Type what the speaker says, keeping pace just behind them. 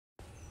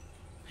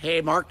Hey,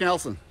 Mark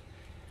Nelson.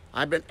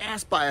 I've been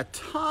asked by a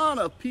ton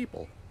of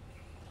people.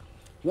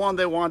 One,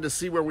 they wanted to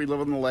see where we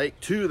live on the lake.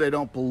 Two, they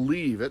don't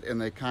believe it and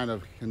they kind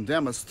of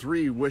condemn us.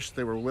 Three, wish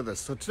they were with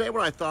us. So today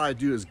what I thought I'd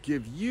do is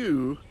give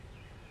you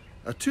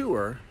a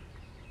tour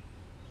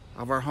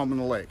of our home on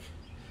the lake.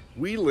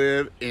 We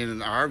live in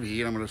an RV,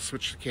 and I'm going to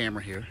switch the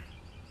camera here.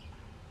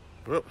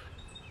 Whoop.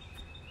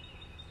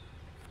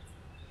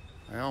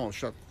 I almost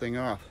shut the thing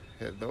off.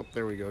 Oh,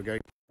 there we go.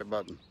 Got the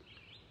button.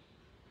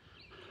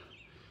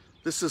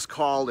 This is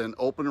called an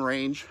open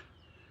range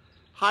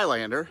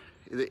Highlander.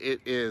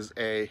 It is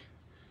a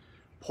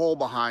pole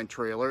behind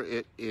trailer.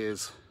 It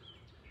is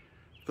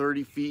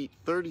 30 feet,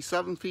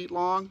 37 feet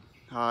long,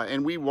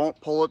 and we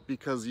won't pull it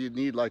because you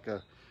need like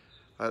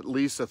at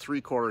least a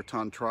 3/4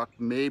 ton truck,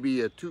 maybe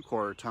a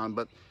 2/4 ton.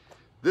 But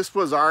this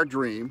was our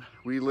dream.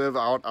 We live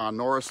out on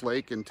Norris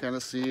Lake in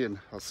Tennessee, and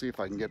I'll see if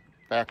I can get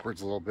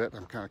backwards a little bit.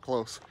 I'm kind of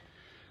close.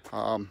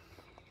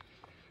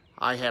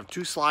 I have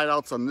two slide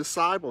outs on this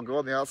side. We'll go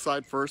on the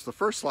outside first. The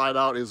first slide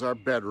out is our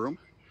bedroom.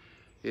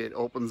 It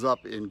opens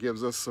up and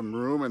gives us some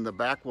room, and the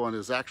back one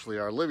is actually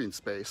our living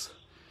space.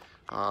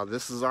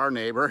 This is our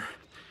neighbor.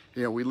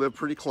 You know, we live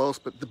pretty close,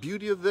 but the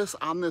beauty of this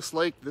on this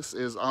lake, this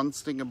is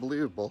unstinking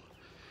believable.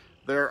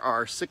 There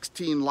are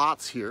 16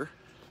 lots here.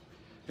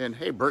 And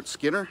hey, Bert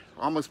Skinner,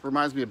 almost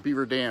reminds me of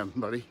Beaver Dam,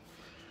 buddy.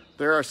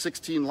 There are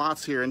 16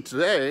 lots here, and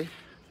today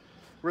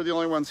we're the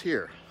only ones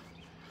here.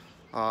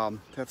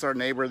 That's our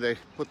neighbor. They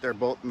put their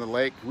boat in the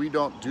lake. We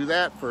don't do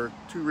that for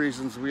two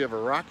reasons. We have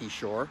a rocky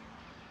shore,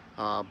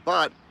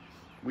 but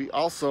we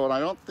also, and I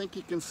don't think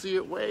you can see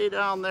it way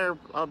down there,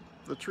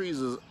 the trees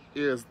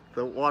is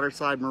the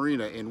waterside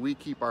marina, and we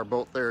keep our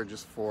boat there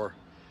just for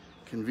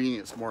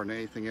convenience more than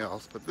anything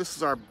else. But this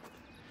is our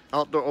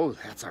outdoor, oh,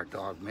 that's our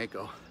dog,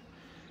 Mako.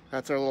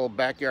 That's our little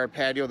backyard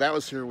patio. That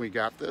was here when we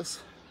got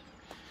this.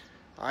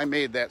 I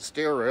made that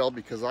stair rail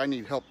because I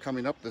need help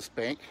coming up this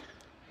bank.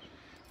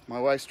 My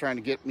wife's trying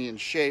to get me in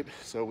shape,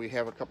 so we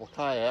have a couple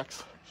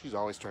kayaks. She's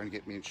always trying to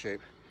get me in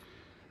shape.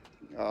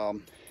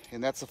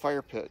 And that's the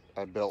fire pit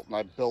I built. And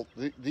I built,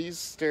 these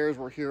stairs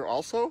were here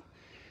also.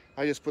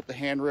 I just put the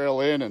handrail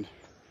in, and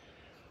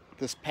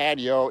this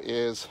patio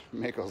is,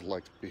 Mako's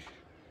like to be,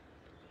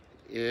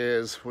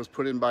 was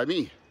put in by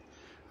me.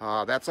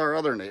 That's our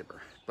other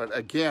neighbor. But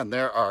again,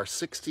 there are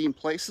 16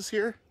 places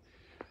here,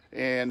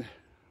 and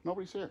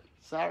nobody's here.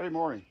 Saturday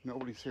morning,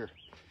 nobody's here.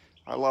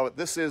 I love it.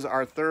 This is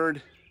our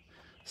third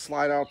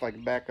slide out. If I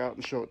can back out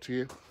and show it to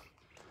you.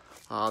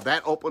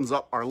 That opens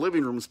up our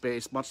living room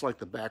space, much like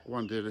the back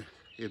one did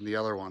in the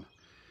other one.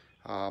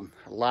 A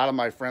lot of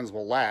my friends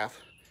will laugh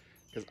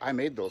because I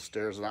made those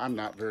stairs, and I'm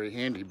not very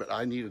handy, but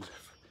I needed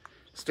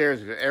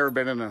stairs. If you've ever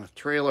been in a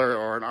trailer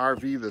or an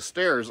RV, the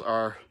stairs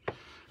are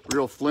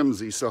real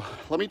flimsy. So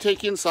let me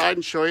take you inside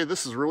and show you.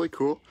 This is really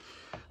cool.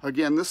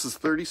 Again, this is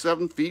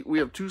 37 feet. We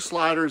have two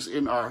sliders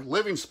in our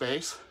living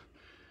space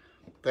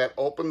that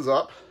opens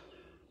up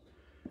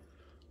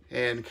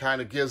and kind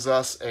of gives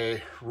us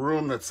a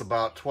room that's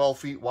about 12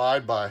 feet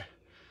wide by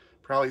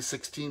probably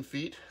 16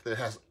 feet that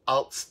has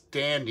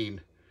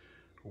outstanding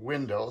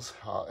windows,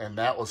 and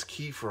that was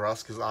key for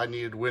us because I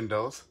needed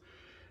windows.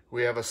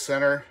 We have a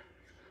center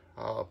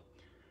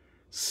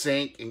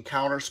sink and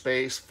counter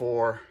space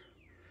for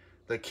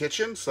the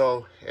kitchen,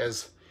 so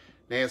as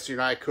Nancy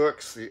and I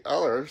cooks, the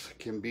others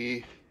can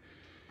be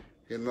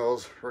in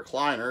those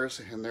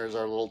recliners, and there's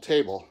our little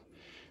table.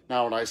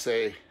 Now when I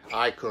say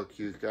I cook,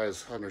 you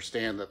guys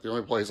understand that the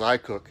only place I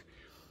cook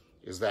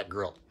is that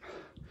grill.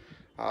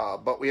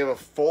 But we have a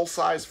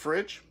full-size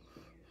fridge.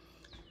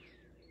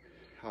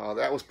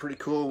 That was pretty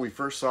cool when we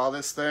first saw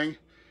this thing.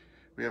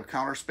 We have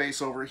counter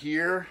space over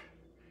here,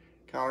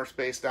 counter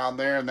space down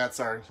there, and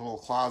that's our little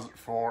closet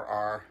for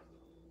our,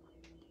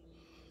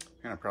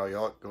 and I'm probably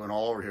going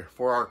all over here,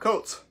 for our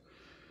coats.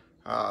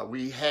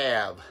 We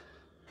have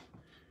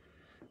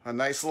a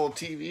nice little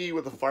TV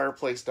with a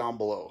fireplace down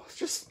below. It's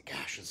just,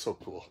 gosh, it's so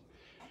cool.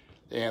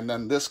 And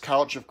then this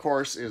couch, of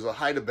course, is a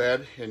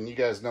hide-a-bed, and you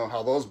guys know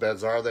how those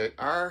beds are. They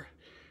are,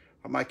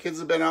 my kids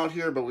have been out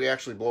here, but we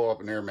actually blow up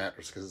an air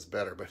mattress because it's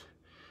better. But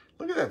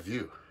look at that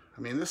view.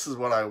 I mean, this is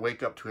what I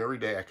wake up to every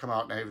day. I come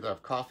out and I either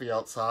have coffee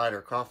outside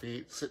or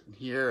coffee sitting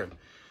here,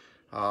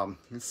 and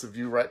this is the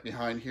view right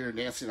behind here.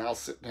 Nancy and I'll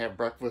sit and have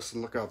breakfast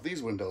and look out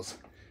these windows.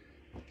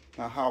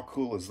 Now, how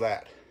cool is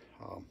that?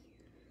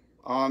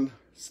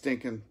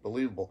 Unstinking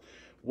believable.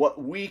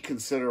 What we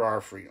consider our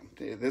freedom.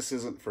 This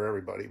isn't for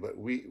everybody, but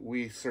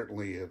we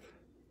certainly have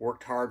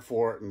worked hard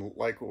for it and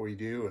like what we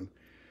do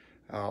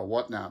and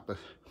whatnot. But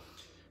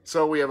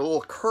so we have a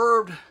little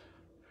curved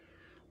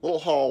little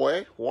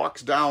hallway,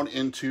 walks down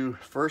into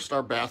first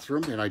our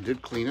bathroom, and I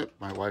did clean it.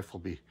 My wife will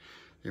be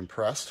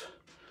impressed.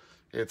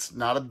 It's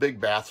not a big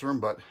bathroom,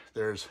 but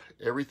there's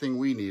everything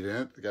we need in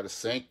it. We got a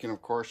sink and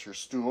of course your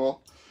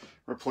stool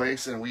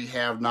replaced, and we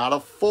have not a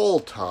full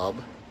tub,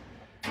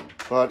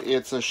 but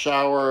it's a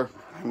shower,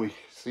 and we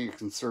see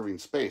conserving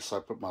space, so I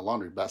put my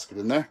laundry basket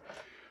in there.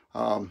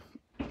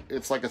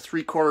 it's like a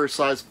 3/4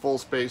 size full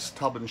space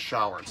tub and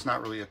shower. It's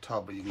not really a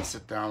tub, but you can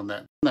sit down in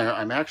that. There,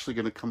 I'm actually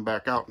going to come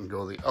back out and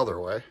go the other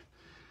way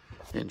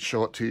and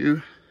show it to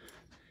you.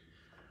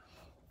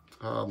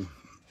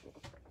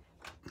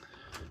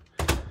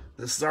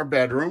 This is our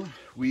bedroom.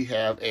 We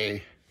have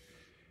a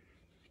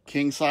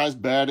king size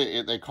bed.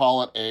 They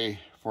call it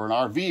for an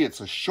RV,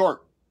 it's a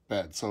short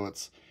bed. So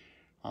it's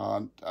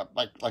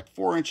like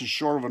 4 inches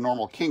short of a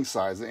normal king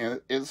size. And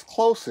it is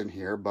close in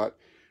here, but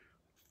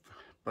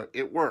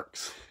it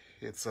works.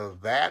 It's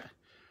that.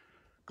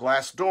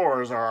 Glass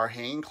doors are our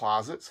hanging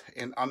closets,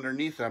 and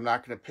underneath it, I'm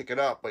not going to pick it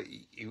up, but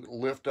you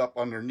lift up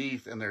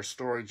underneath and there's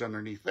storage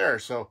underneath there.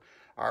 So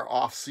our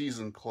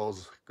off-season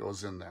clothes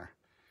goes in there.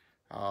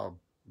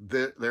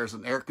 There's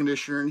an air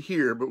conditioner in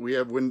here, but we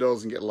have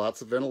windows and get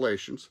lots of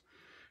ventilations.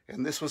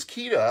 And this was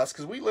key to us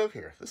because we live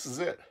here. This is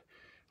it.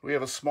 We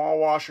have a small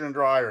washer and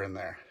dryer in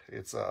there.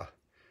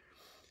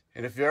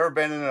 And if you've ever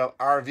been in an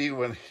RV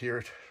when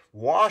you're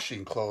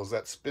washing clothes,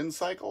 that spin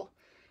cycle,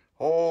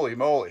 holy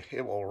moly,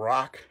 it will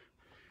rock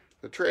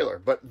the trailer.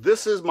 But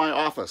this is my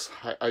office.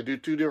 I do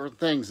 2 different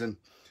things, and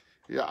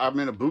yeah, I'm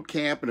in a boot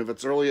camp, and if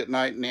it's early at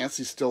night and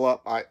Nancy's still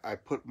up, I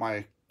put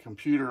my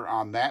computer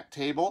on that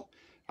table.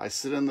 I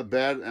sit in the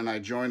bed and I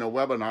join a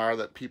webinar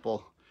that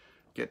people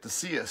get to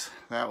see us.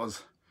 That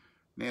was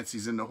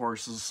Nancy's into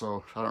horses,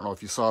 so I don't know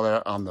if you saw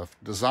that on the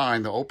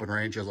design. The open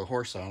range has a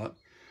horse on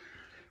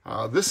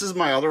it. This is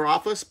my other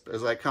office.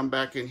 As I come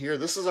back in here,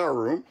 this is our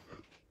room.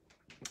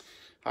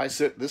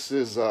 This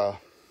is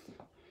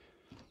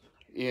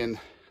in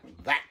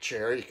that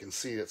chair. You can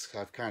see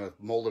I've kind of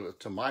molded it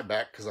to my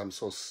back because I'm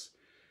so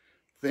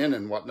thin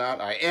and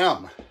whatnot. I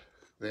am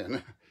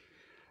thin.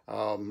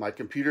 My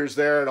computer's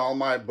there and all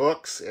my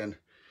books, and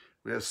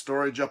we have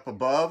storage up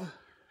above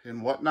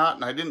and whatnot.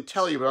 And I didn't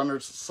tell you,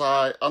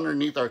 but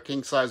underneath our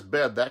king size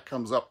bed, that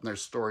comes up and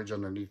there's storage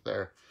underneath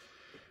there.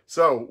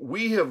 So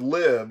we have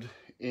lived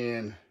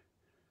in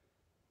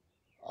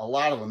a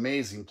lot of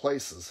amazing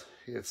places.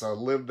 It's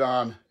lived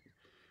on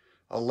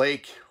a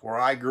lake where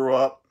I grew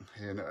up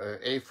in an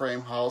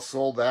A-frame house,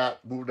 sold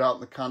that, moved out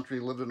in the country,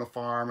 lived in a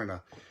farm in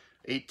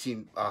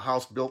a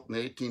house built in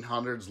the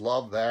 1800s,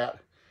 loved that.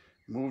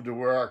 Moved to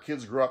where our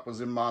kids grew up,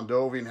 was in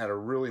Mondovi, and had a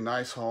really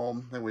nice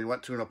home. Then we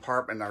went to an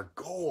apartment, and our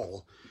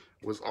goal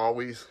was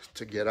always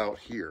to get out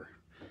here.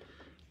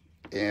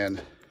 And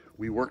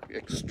we worked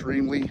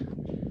extremely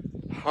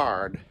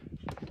hard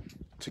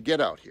to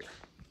get out here.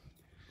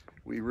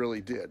 We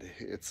really did.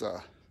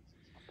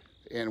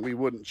 And we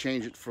wouldn't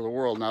change it for the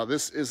world. Now,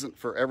 this isn't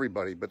for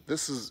everybody, but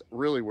this is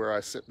really where I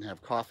sit and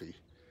have coffee.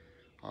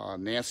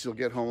 Nancy will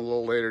get home a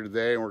little later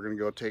today, and we're going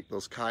to go take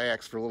those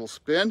kayaks for a little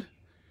spin.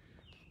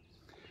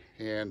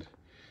 And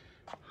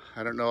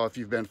I don't know if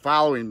you've been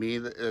following me,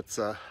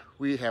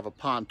 we have a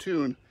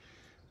pontoon,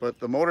 but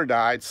the motor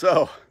died,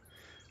 so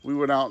we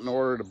went out and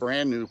ordered a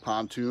brand new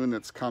pontoon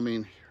that's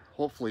coming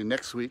hopefully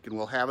next week, and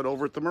we'll have it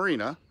over at the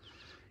marina.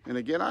 And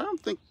again, I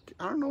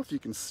don't know if you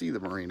can see the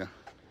marina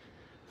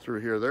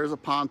through here. There's a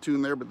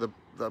pontoon there, but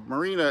the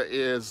marina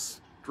is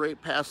straight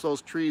past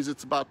those trees.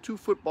 It's about 2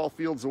 football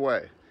fields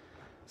away.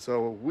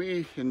 So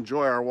we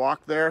enjoy our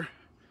walk there.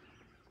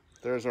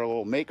 There's our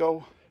little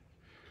Mako.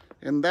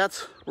 And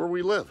that's where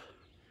we live.